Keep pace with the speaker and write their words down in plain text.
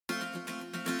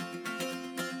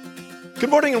Good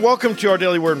morning and welcome to our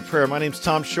Daily Word and Prayer. My name is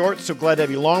Tom Short. So glad to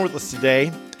have you along with us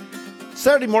today.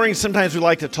 Saturday morning, sometimes we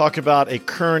like to talk about a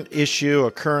current issue, a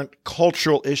current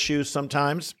cultural issue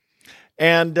sometimes.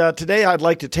 And today I'd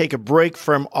like to take a break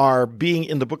from our being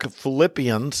in the book of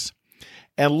Philippians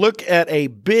and look at a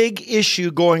big issue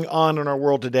going on in our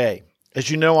world today. As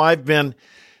you know, I've been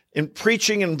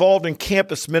preaching involved in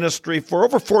campus ministry for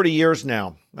over 40 years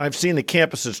now. I've seen the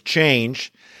campuses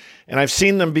change. And I've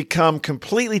seen them become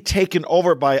completely taken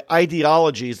over by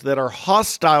ideologies that are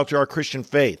hostile to our Christian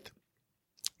faith.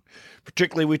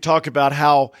 Particularly, we talk about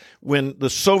how when the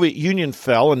Soviet Union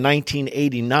fell in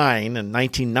 1989 and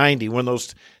 1990, when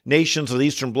those nations of the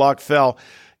Eastern Bloc fell,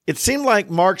 it seemed like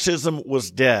Marxism was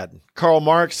dead. Karl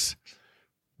Marx,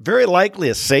 very likely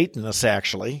a Satanist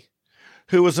actually,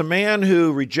 who was a man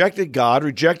who rejected God,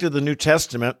 rejected the New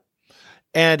Testament,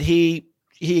 and he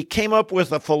came up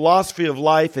with a philosophy of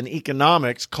life and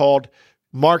economics called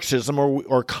Marxism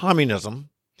or communism.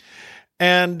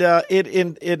 And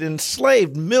it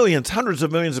enslaved millions, hundreds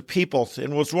of millions of people,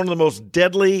 and was one of the most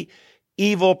deadly,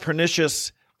 evil,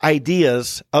 pernicious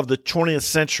ideas of the 20th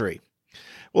century.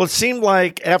 Well, it seemed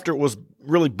like after it was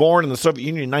really born in the Soviet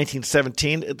Union in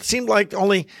 1917, it seemed like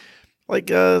only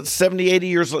 70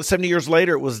 years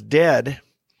later, it was dead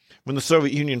when the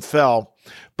Soviet Union fell.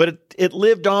 But it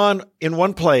lived on in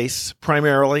one place,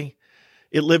 primarily.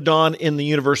 It lived on in the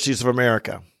universities of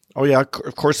America. Oh, yeah,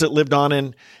 of course, it lived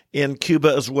on in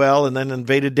Cuba as well, and then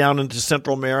invaded down into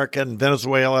Central America and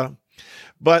Venezuela.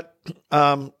 But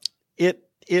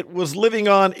it was living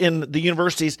on in the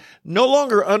universities, no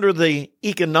longer under the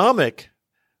economic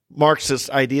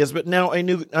Marxist ideas, but now a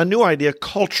new idea,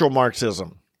 cultural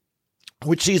Marxism,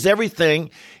 which sees everything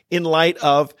in light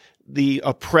of the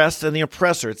oppressed and the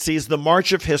oppressor. It sees the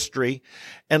march of history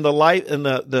and the life and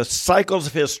the cycles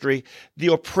of history. The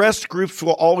oppressed groups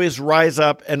will always rise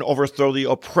up and overthrow the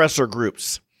oppressor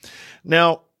groups.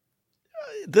 Now,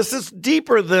 this is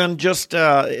deeper than just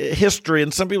history,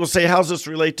 and some people say, how does this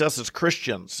relate to us as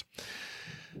Christians?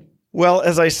 Well,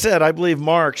 as I said, I believe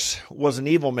Marx was an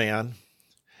evil man,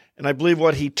 and I believe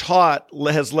what he taught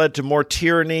has led to more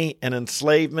tyranny and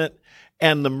enslavement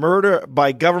and the murder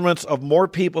by governments of more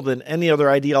people than any other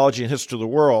ideology in history of the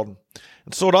world.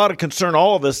 And so it ought to concern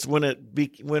all of us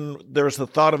when there's the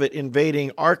thought of it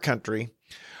invading our country,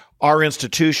 our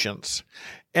institutions.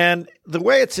 And the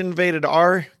way it's invaded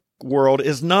our world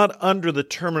is not under the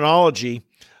terminology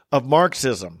of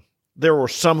Marxism. There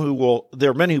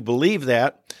are many who believe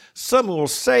that, some who will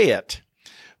say it,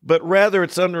 but rather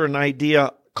it's under an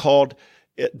idea called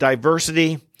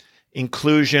diversity,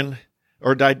 inclusion,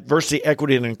 or diversity,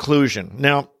 equity, and inclusion.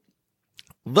 Now,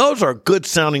 those are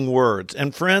good-sounding words.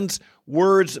 And friends,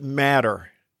 words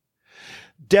matter.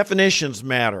 Definitions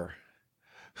matter.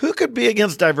 Who could be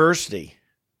against diversity?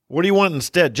 What do you want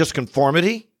instead? Just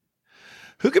conformity?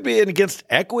 Who could be against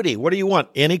equity? What do you want?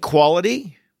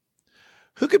 Inequality?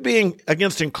 Who could be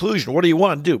against inclusion? What do you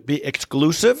want to do? Be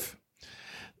exclusive?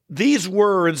 These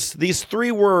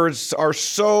three words are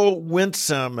so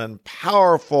winsome and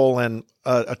powerful and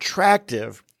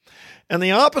attractive, and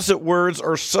the opposite words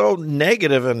are so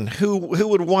negative. And who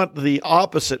would want the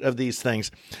opposite of these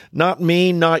things? Not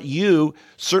me, not you.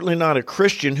 Certainly not a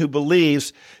Christian who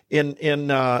believes in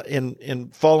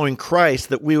following Christ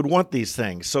that we would want these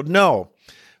things. So no,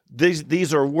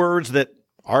 these are words that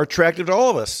are attractive to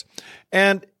all of us.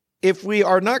 And if we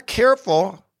are not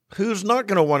careful, who's not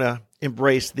going to want to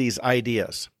embrace these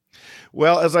ideas?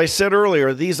 Well, as I said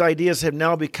earlier, these ideas have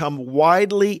now become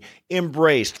widely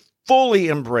embraced, fully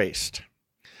embraced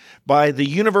by the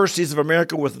universities of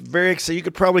America so you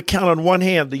could probably count on one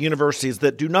hand the universities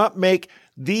that do not make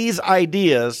these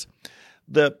ideas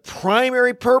the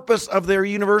primary purpose of their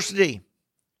university,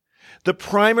 the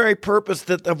primary purpose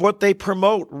of what they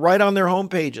promote right on their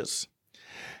homepages.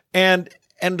 And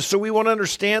so we want to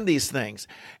understand these things.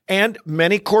 And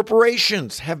many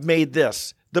corporations have made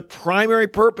this the primary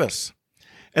purpose.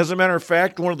 As a matter of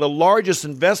fact, the largest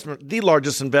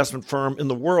investment firm in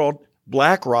the world,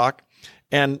 BlackRock,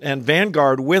 and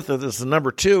Vanguard with it as the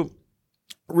number two,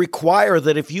 require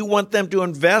that if you want them to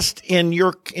invest in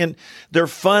their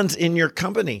funds in your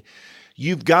company,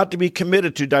 you've got to be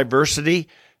committed to diversity,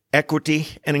 equity,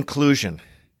 and inclusion.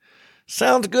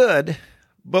 Sounds good,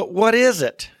 but what is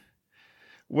it?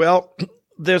 Well,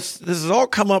 this has all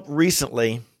come up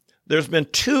recently. There's been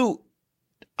two,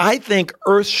 I think,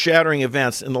 earth-shattering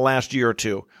events in the last year or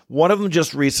two. One of them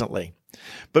just recently.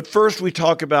 But first, we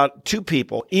talk about two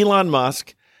people, Elon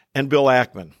Musk and Bill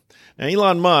Ackman. Now,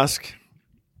 Elon Musk,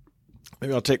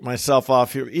 maybe I'll take myself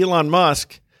off here. Elon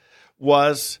Musk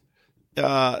was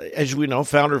as we know,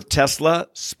 founder of Tesla,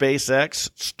 SpaceX,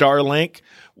 Starlink,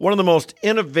 one of the most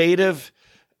innovative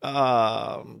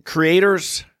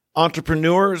creators,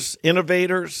 entrepreneurs,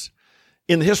 innovators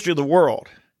in the history of the world.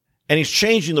 And he's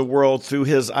changing the world through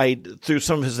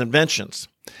some of his inventions.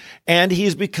 And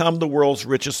he's become the world's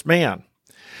richest man.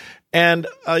 And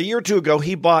a year or two ago,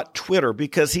 he bought Twitter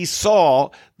because he saw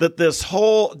that this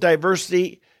whole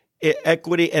diversity,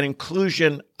 equity, and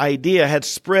inclusion idea had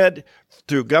spread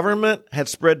through government, had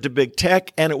spread to big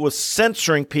tech, and it was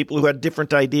censoring people who had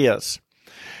different ideas.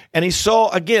 And he saw,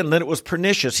 again, that it was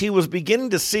pernicious. He was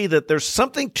beginning to see that there's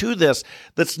something to this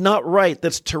that's not right,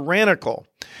 that's tyrannical.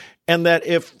 And that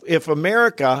if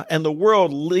America and the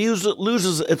world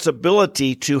loses its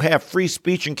ability to have free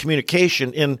speech and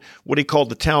communication in what he called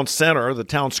the town center, the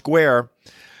town square,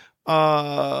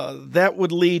 that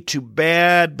would lead to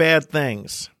bad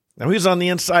things. Now, he was on the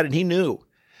inside and he knew.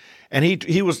 And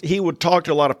he would talk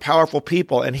to a lot of powerful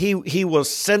people, and he was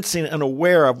sensing and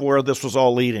aware of where this was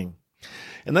all leading.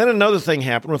 And then another thing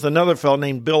happened with another fellow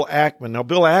named Bill Ackman. Now,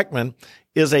 Bill Ackman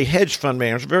is a hedge fund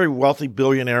manager, a very wealthy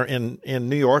billionaire in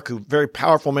New York, a very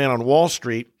powerful man on Wall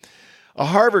Street, a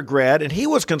Harvard grad, and he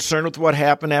was concerned with what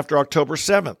happened after October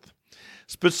 7th.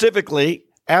 Specifically,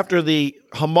 after the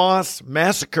Hamas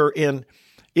massacre in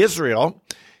Israel,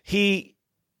 he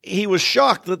was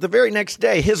shocked that the very next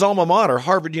day, his alma mater,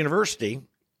 Harvard University,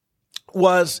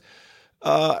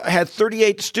 had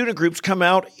 38 student groups come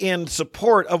out in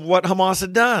support of what Hamas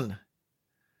had done.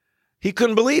 He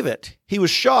couldn't believe it. He was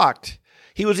shocked.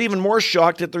 He was even more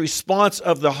shocked at the response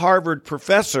of the Harvard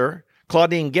professor,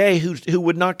 Claudine Gay, who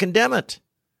would not condemn it.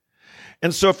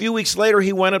 And so a few weeks later,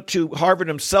 he went up to Harvard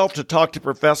himself to talk to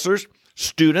professors,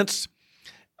 students,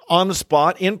 on the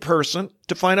spot, in person,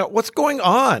 to find out what's going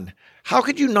on. How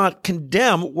could you not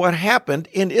condemn what happened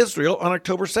in Israel on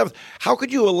October 7th? How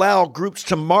could you allow groups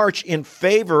to march in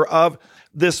favor of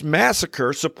this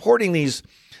massacre, supporting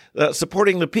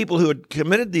the people who had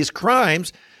committed these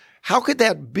crimes? How could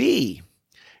that be?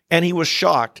 And he was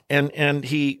shocked, and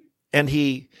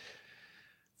he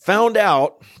found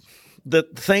out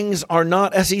that things are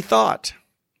not as he thought.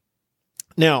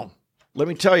 Now, let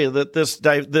me tell you that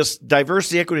this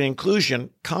diversity, equity, and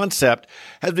inclusion concept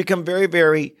has become very,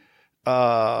 very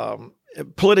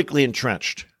politically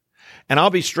entrenched. And I'll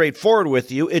be straightforward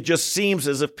with you. It just seems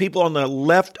as if people on the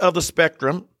left of the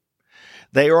spectrum,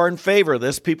 they are in favor of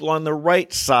this. People on the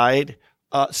right side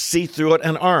see through it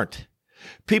and aren't.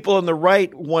 People on the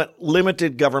right want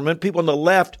limited government. People on the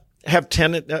left have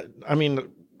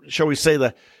shall we say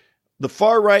the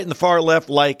far right and the far left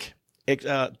like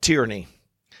tyranny.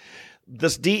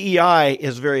 This DEI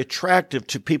is very attractive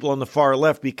to people on the far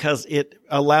left because it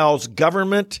allows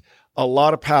government a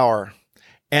lot of power,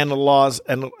 and it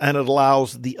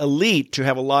allows the elite to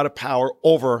have a lot of power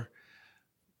over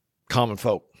common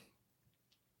folk.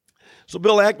 So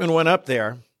Bill Ackman went up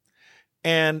there,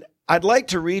 and I'd like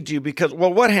to read to you because,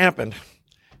 well, what happened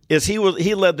is he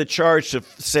led the charge to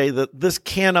say that this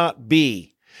cannot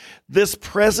be. This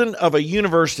president of a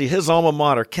university, his alma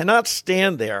mater, cannot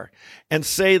stand there and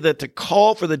say that to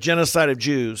call for the genocide of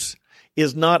Jews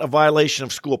is not a violation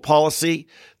of school policy,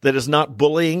 that is not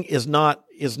bullying, is not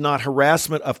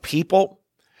harassment of people.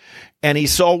 And he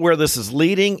saw where this is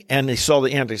leading, and he saw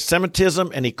the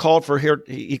anti-Semitism, and he called for her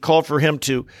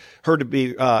to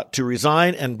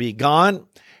resign and be gone.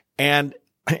 And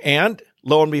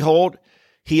lo and behold,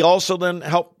 he also then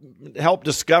helped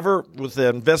discover with the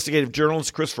investigative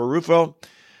journalist Christopher Rufo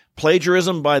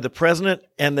plagiarism by the president,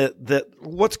 and that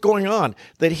what's going on.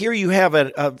 That here you have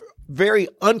a very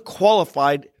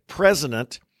unqualified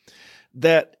president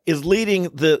that is leading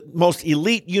the most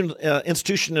elite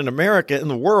institution in America, in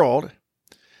the world.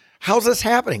 How's this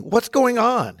happening? What's going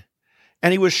on?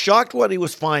 And he was shocked what he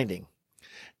was finding.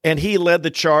 And he led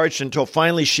the charge until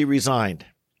finally she resigned.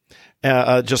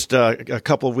 Just a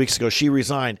couple of weeks ago, she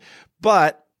resigned.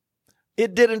 But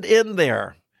it didn't end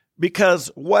there, because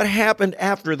what happened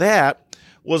after that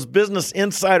was Business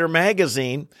Insider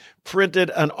magazine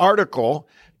printed an article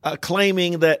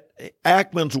claiming that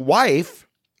Ackman's wife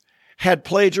had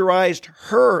plagiarized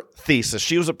her thesis.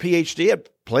 She was a PhD, had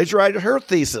plagiarized her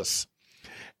thesis.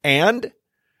 And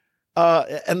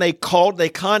they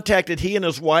contacted he and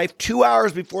his wife 2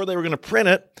 hours before they were going to print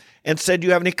it and said, "Do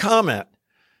you have any comment?"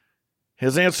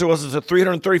 His answer was, "It's a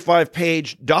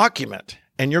 335-page document,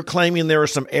 and you're claiming there are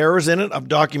some errors in it of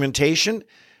documentation,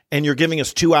 and you're giving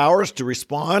us 2 hours to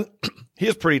respond?" He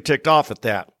was pretty ticked off at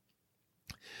that.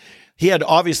 He had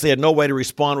obviously had no way to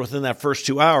respond within that first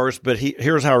 2 hours, but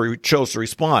here's how he chose to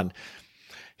respond.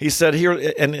 He said here,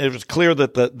 and it was clear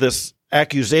that this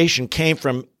accusation came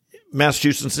from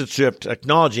Massachusetts Institute of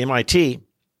Technology, MIT.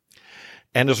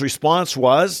 And his response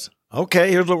was,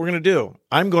 okay, here's what we're going to do.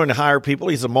 I'm going to hire people,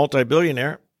 he's a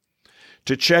multi-billionaire,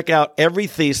 to check out every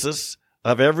thesis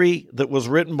that was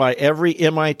written by every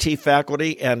MIT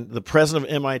faculty and the president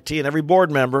of MIT and every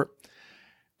board member.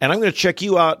 And I'm going to check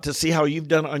you out to see how you've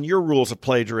done on your rules of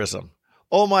plagiarism.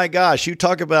 Oh my gosh, you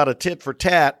talk about a tit for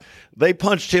tat. They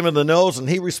punched him in the nose and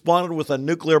he responded with a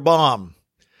nuclear bomb.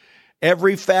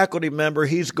 Every faculty member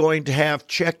he's going to have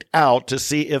checked out to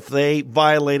see if they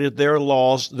violated their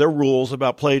laws, their rules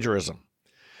about plagiarism.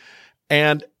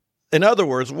 And in other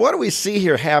words, what do we see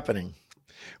here happening?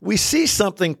 We see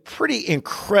something pretty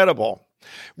incredible.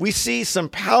 We see some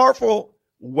powerful,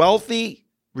 wealthy,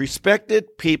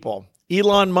 respected people.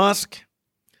 Elon Musk,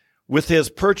 with his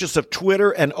purchase of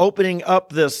Twitter and opening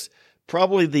up this,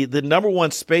 probably the number one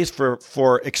space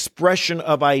for expression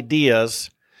of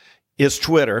ideas is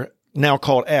Twitter, now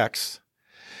called X.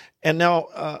 And now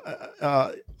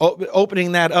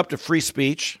opening that up to free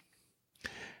speech.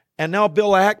 And now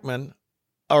Bill Ackman,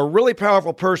 a really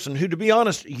powerful person who, to be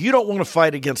honest, you don't want to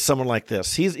fight against someone like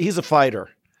this. He's a fighter.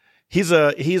 He's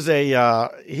a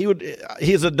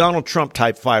Donald Trump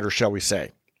type fighter, shall we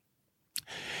say.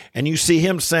 And you see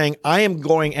him saying, I am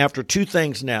going after two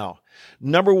things now.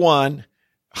 Number one,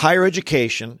 higher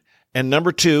education. And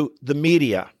number two, the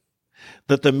media.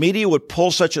 That the media would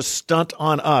pull such a stunt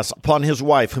on us, upon his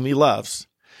wife, whom he loves.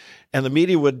 And the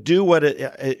media would do what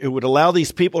it would allow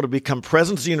these people to become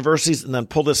presidents of universities and then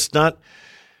pull this stunt.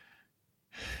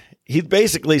 He's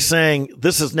basically saying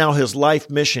this is now his life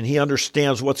mission. He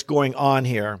understands what's going on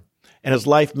here. And his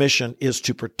life mission is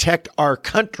to protect our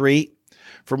country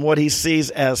from what he sees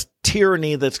as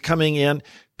tyranny that's coming in,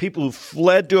 people who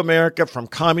fled to America from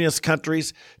communist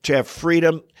countries to have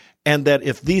freedom, and that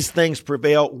if these things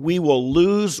prevail, we will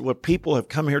lose what people have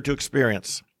come here to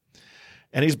experience.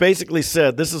 And he's basically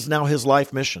said this is now his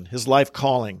life mission, his life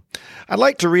calling. I'd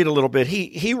like to read a little bit.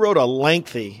 He wrote a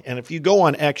lengthy, and if you go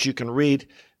on X, you can read,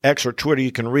 X or Twitter,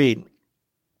 you can read.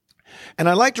 And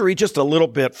I'd like to read just a little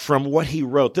bit from what he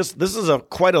wrote. This is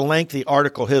quite a lengthy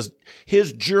article,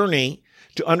 his journey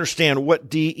to understand what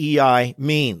DEI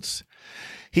means.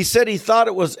 He said he thought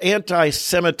it was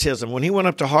anti-Semitism. When he went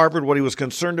up to Harvard, what he was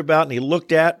concerned about, and he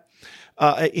looked at,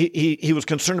 he was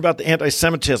concerned about the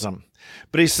anti-Semitism.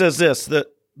 But he says this, that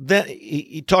then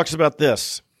he talks about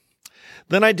this.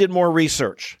 Then I did more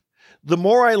research. The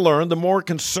more I learned, the more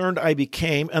concerned I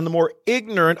became, and the more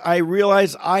ignorant I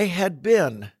realized I had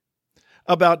been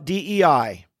about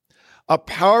DEI, a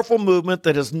powerful movement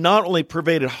that has not only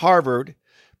pervaded Harvard,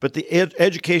 but the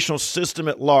educational system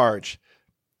at large.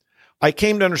 I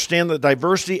came to understand that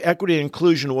diversity, equity, and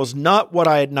inclusion was not what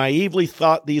I had naively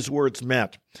thought these words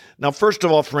meant. Now, first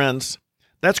of all, friends,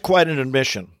 that's quite an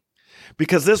admission,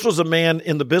 because this was a man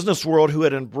in the business world who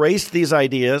had embraced these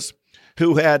ideas,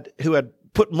 who had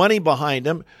put money behind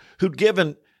him, who'd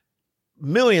given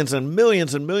millions and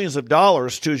millions and millions of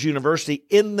dollars to his university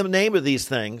in the name of these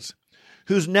things,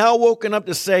 who's now woken up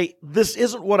to say, this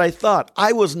isn't what I thought.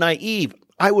 I was naive.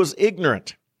 I was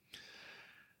ignorant.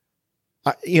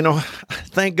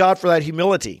 Thank God for that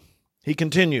humility. He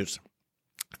continues,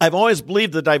 I've always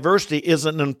believed that diversity is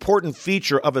an important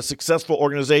feature of a successful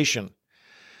organization.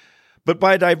 But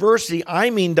by diversity,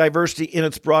 I mean diversity in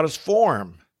its broadest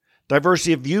form.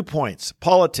 Diversity of viewpoints,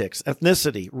 politics,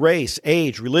 ethnicity, race,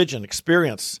 age, religion,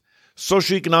 experience,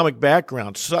 socioeconomic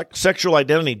background, sexual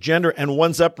identity, gender, and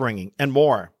one's upbringing, and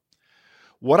more.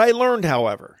 What I learned,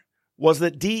 however, was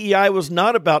that DEI was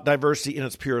not about diversity in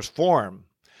its purest form,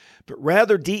 but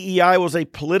rather DEI was a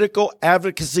political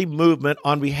advocacy movement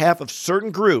on behalf of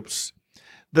certain groups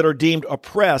that are deemed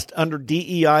oppressed under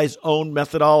DEI's own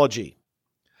methodology.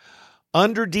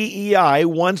 Under DEI,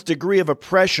 one's degree of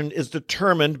oppression is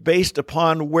determined based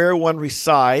upon where one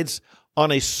resides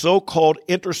on a so-called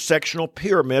intersectional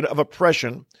pyramid of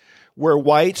oppression, where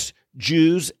whites,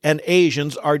 Jews, and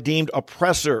Asians are deemed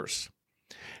oppressors,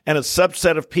 and a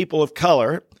subset of people of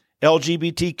color,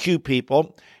 LGBTQ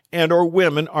people, and or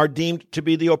women are deemed to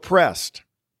be the oppressed.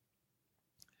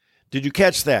 Did you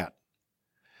catch that?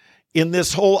 In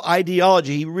this whole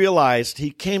ideology,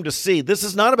 he came to see this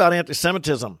is not about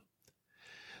anti-Semitism.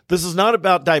 This is not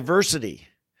about diversity.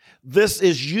 This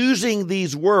is using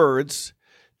these words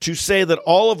to say that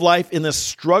all of life in this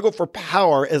struggle for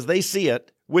power as they see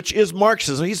it, which is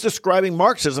Marxism, he's describing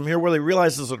Marxism here whether he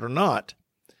realizes it or not,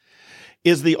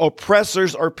 is the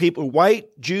oppressors are people, white,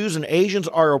 Jews, and Asians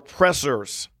are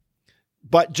oppressors,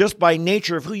 but just by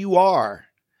nature of who you are.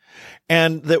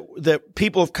 And that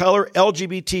people of color,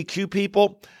 LGBTQ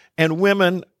people, and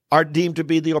women are deemed to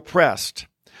be the oppressed.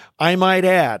 I might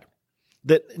add,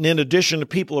 that in addition to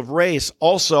people of race,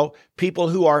 also people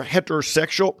who are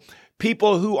heterosexual,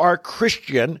 people who are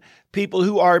Christian, people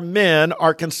who are men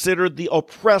are considered the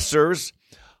oppressors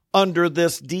under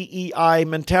this DEI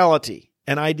mentality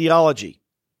and ideology.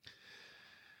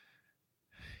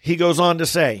 He goes on to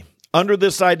say, under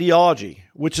this ideology,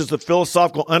 which is the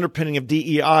philosophical underpinning of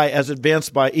DEI as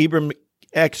advanced by Ibram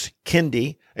X.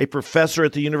 Kendi, a professor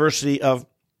at the University of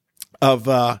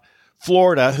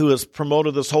Florida, who has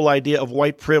promoted this whole idea of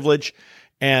white privilege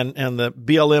and the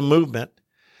BLM movement,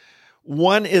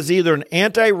 one is either an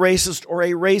anti-racist or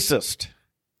a racist.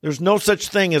 There's no such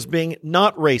thing as being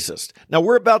not racist. Now,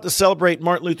 we're about to celebrate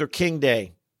Martin Luther King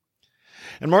Day.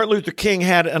 And Martin Luther King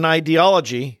had an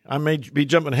ideology. I may be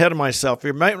jumping ahead of myself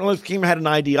here. Martin Luther King had an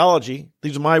ideology.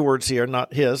 These are my words here,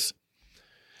 not his.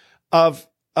 Not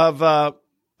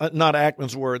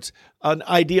Ackman's words. An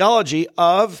ideology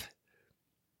of,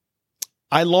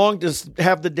 I long to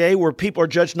have the day where people are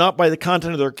judged not by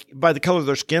the by the color of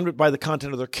their skin, but by the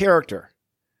content of their character.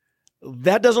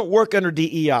 That doesn't work under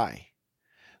DEI.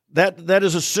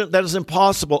 That is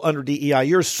impossible under DEI.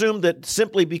 You're assumed that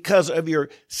simply because of your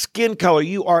skin color,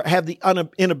 you have the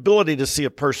inability to see a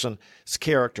person's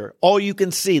character. All you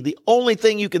can see, the only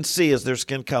thing you can see is their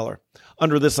skin color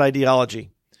under this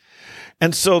ideology.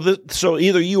 And so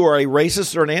either you are a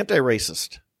racist or an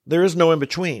anti-racist. There is no in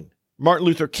between. Martin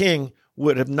Luther King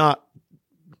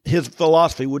his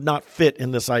philosophy would not fit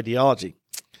in this ideology.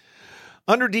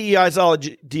 Under DEI's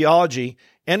ideology,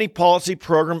 any policy,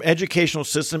 program, educational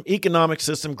system, economic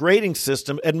system, grading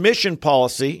system, admission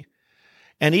policy,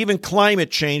 and even climate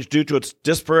change due to its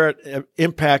disparate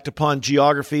impact upon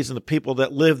geographies and the people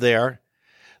that live there,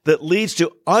 that leads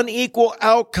to unequal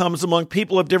outcomes among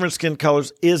people of different skin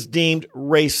colors is deemed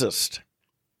racist.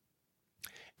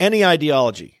 Any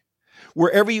ideology,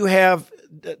 wherever you have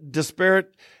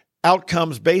disparate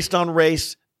outcomes based on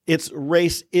race,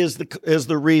 race is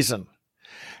the reason.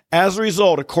 As a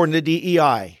result, according to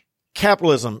DEI,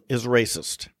 capitalism is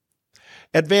racist.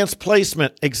 Advanced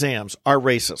placement exams are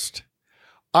racist.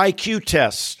 IQ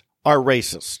tests are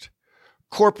racist.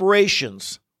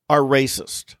 Corporations are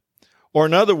racist. Or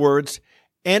in other words,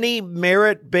 any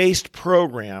merit-based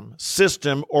program,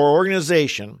 system, or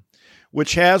organization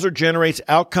which has or generates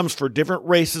outcomes for different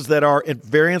races that are at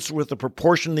variance with the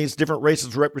proportion these different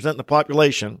races represent in the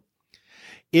population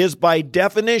is by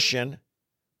definition,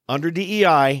 under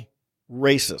DEI,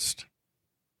 racist.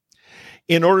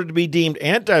 In order to be deemed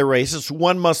anti-racist,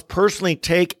 one must personally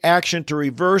take action to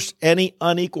reverse any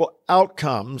unequal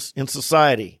outcomes in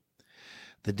society.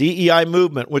 The DEI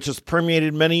movement, which has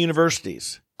permeated many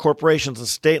universities, corporations, and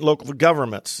state and local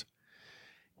governments,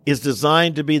 is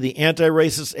designed to be the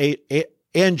anti-racist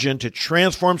engine to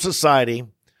transform society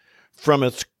from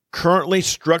its currently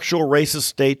structural racist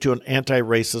state to an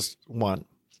anti-racist one.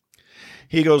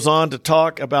 He goes on to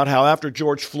talk about how after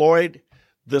George Floyd,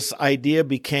 this idea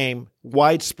became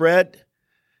widespread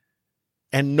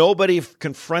and nobody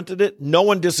confronted it. No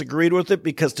one disagreed with it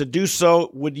because to do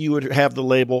so, you would have the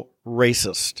label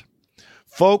racist.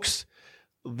 Folks,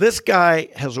 this guy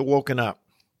has woken up.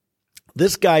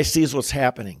 This guy sees what's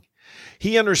happening.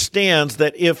 He understands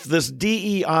that if this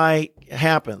DEI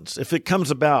happens, if it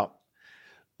comes about,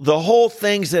 the whole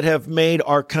things that have made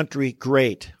our country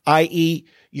great, i.e.,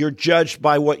 you're judged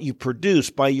by what you produce,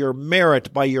 by your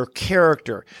merit, by your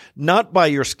character, not by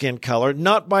your skin color,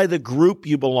 not by the group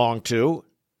you belong to.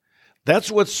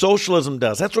 That's what socialism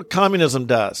does. That's what communism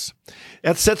does.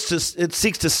 It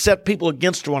seeks to set people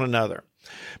against one another.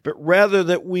 But rather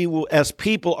that we will, as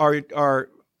people, are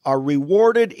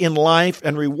rewarded in life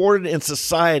and rewarded in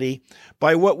society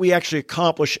by what we actually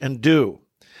accomplish and do.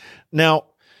 Now,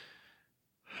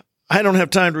 I don't have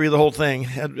time to read the whole thing.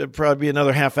 It'd probably be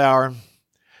another half hour.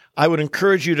 I would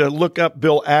encourage you to look up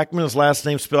Bill Ackman. His last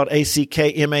name spelled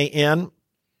Ackman.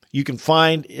 You can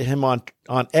find him on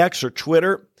X or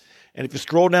Twitter. And if you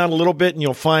scroll down a little bit, and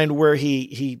you'll find where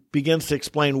he begins to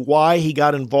explain why he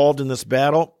got involved in this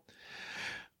battle.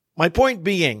 My point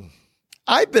being,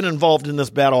 I've been involved in this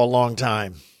battle a long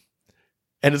time.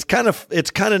 And it's kind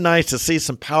of nice to see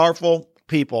some powerful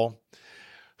people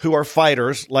who are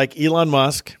fighters like Elon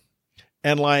Musk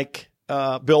and like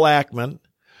Bill Ackman,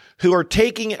 who are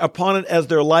taking it upon it as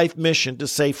their life mission to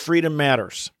say freedom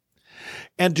matters.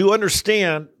 And to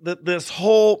understand that this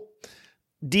whole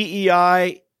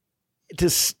DEI,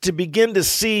 to begin to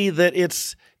see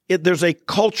that there's a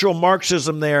cultural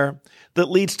Marxism there that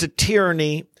leads to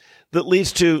tyranny, that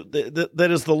leads to,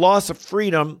 that is the loss of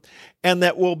freedom, and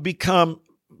that will become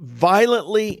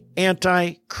violently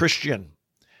anti-Christian.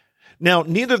 Now,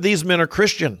 neither of these men are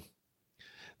Christian.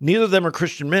 Neither of them are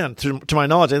Christian men, to my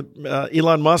knowledge.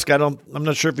 Elon Musk, I'm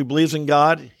not sure if he believes in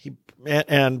God.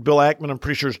 And Bill Ackman, I'm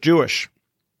pretty sure, is Jewish.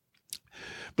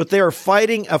 But they are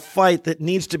fighting a fight that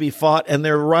needs to be fought, and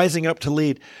they're rising up to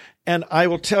lead. And I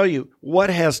will tell you, what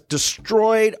has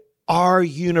destroyed our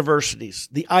universities,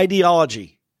 the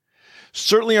ideology.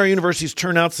 Certainly our universities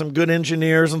turn out some good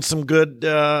engineers and some good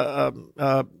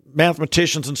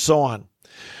mathematicians and so on.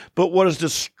 But what has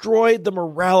destroyed the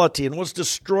morality and what's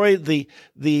destroyed the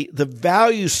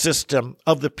value system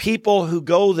of the people who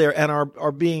go there and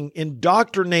are being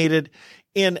indoctrinated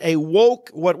in a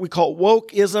what we call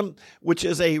wokeism, which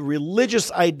is a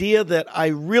religious idea that I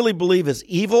really believe is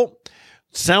evil.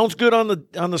 Sounds good on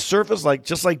the surface,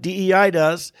 just like DEI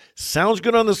does. Sounds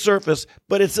good on the surface,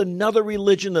 but it's another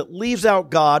religion that leaves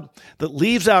out God, that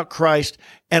leaves out Christ,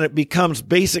 and it becomes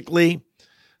basically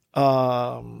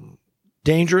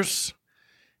dangerous.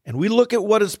 And we look at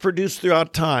what is produced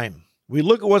throughout time. We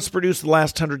look at what's produced the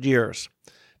last 100 years.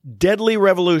 Deadly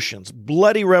revolutions,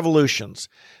 bloody revolutions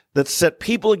that set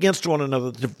people against one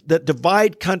another, that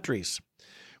divide countries.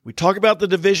 We talk about the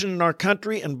division in our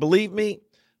country, and believe me,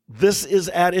 this is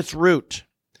at its root.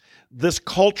 This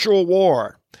cultural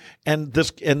war and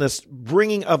this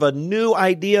bringing of a new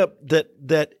idea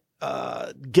that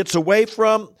gets away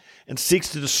from and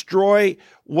seeks to destroy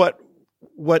what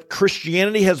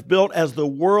Christianity has built as the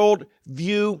world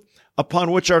view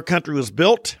upon which our country was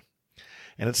built.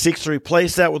 And it seeks to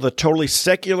replace that with a totally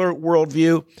secular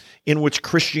worldview in which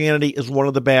Christianity is one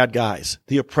of the bad guys,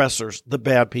 the oppressors, the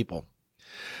bad people.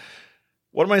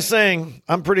 What am I saying?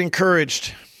 I'm pretty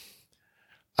encouraged.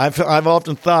 I've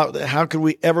often thought, how could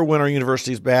we ever win our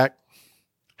universities back?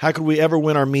 How could we ever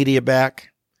win our media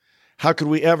back? How could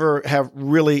we ever have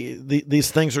really,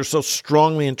 these things are so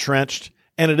strongly entrenched,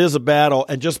 and it is a battle.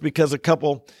 And just because a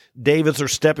couple Davids are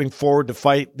stepping forward to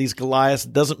fight these Goliaths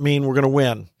doesn't mean we're going to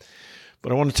win.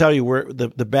 But I want to tell you,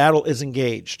 the battle is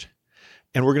engaged.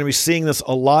 And we're going to be seeing this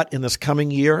a lot in this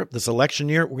coming year, this election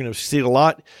year. We're going to see it a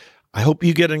lot. I hope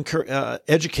you get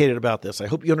educated about this. I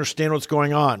hope you understand what's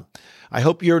going on. I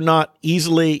hope you're not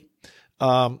easily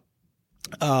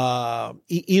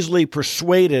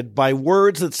persuaded by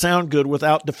words that sound good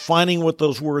without defining what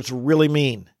those words really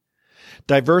mean.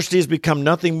 Diversity has become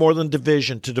nothing more than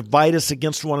division, to divide us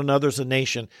against one another as a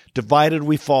nation. Divided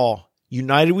we fall.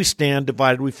 United we stand,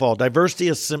 divided we fall. Diversity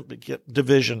is simply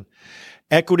division.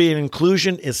 Equity and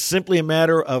inclusion is simply a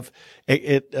matter of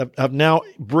now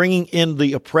bringing in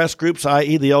the oppressed groups,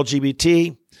 i.e., the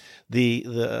LGBT,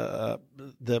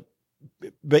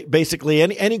 basically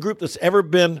any group that's ever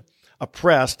been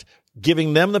oppressed,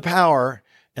 giving them the power,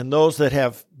 and those that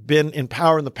have been in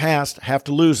power in the past have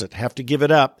to lose it, have to give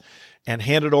it up, and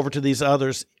hand it over to these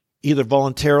others, either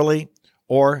voluntarily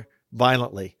or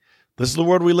violently. This is the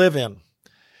world we live in,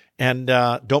 and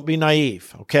don't be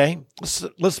naive. Okay,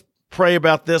 let's pray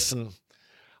about this, and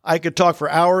I could talk for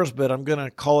hours, but I'm going to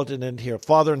call it an end here.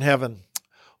 Father in heaven,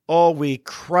 we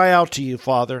cry out to you,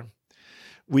 Father.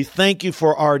 We thank you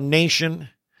for our nation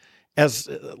as,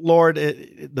 Lord,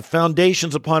 the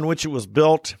foundations upon which it was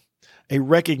built, a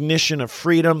recognition of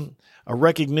freedom, a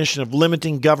recognition of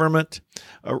limiting government,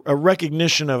 a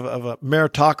recognition of a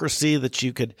meritocracy that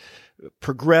you could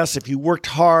progress if you worked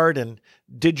hard and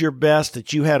did your best,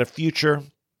 that you had a future.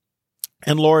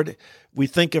 And Lord, we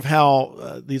think of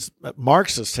how these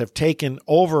Marxists have taken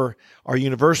over our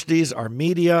universities, our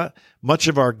media, much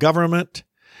of our government,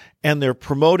 and they're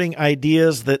promoting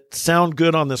ideas that sound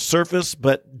good on the surface,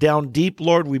 but down deep,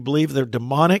 Lord, we believe they're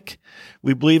demonic.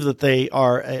 We believe that they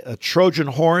are a Trojan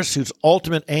horse whose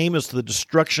ultimate aim is the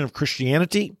destruction of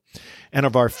Christianity and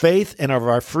of our faith and of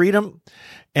our freedom.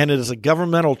 And it is a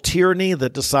governmental tyranny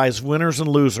that decides winners and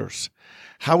losers.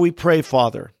 How we pray,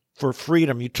 Father, for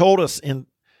freedom. You told us in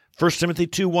 1 Timothy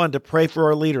 2:1 to pray for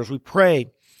our leaders. We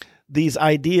pray these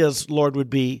ideas, Lord, would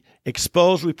be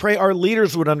exposed. We pray our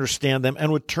leaders would understand them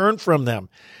and would turn from them.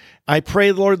 I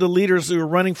pray, Lord, the leaders who are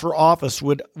running for office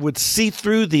would see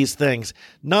through these things,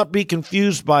 not be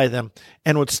confused by them,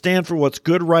 and would stand for what's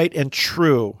good, right, and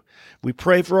true. We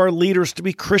pray for our leaders to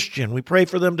be Christian. We pray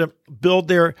for them to build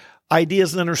their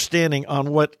ideas and understanding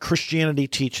on what Christianity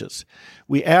teaches.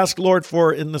 We ask, Lord,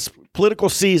 for in this political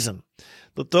season,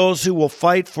 that those who will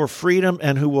fight for freedom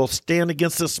and who will stand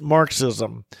against this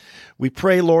Marxism, we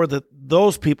pray, Lord, that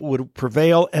those people would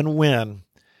prevail and win.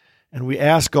 And we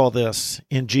ask all this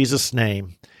in Jesus'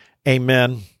 name.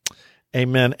 Amen,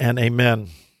 amen, and amen.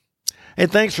 Hey,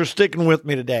 thanks for sticking with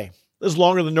me today. This is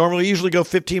longer than normal. We usually go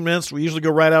 15 minutes. We usually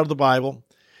go right out of the Bible.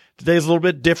 Today's a little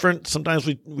bit different. Sometimes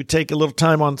we take a little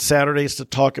time on Saturdays to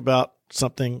talk about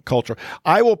something cultural.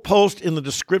 I will post in the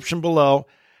description below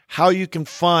how you can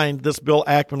find this Bill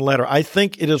Ackman letter. I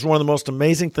think it is one of the most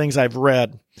amazing things I've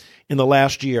read in the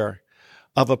last year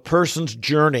of a person's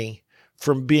journey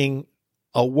from being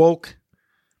a woke,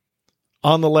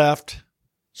 on the left,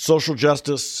 social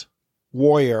justice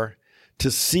warrior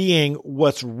to seeing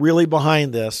what's really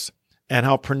behind this and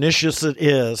how pernicious it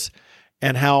is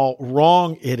and how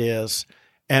wrong it is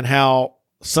and how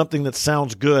something that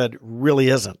sounds good really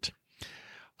isn't.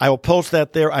 I will post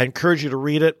that there. I encourage you to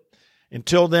read it.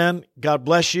 Until then, God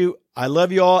bless you. I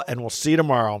love you all, and we'll see you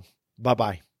tomorrow.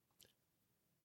 Bye-bye.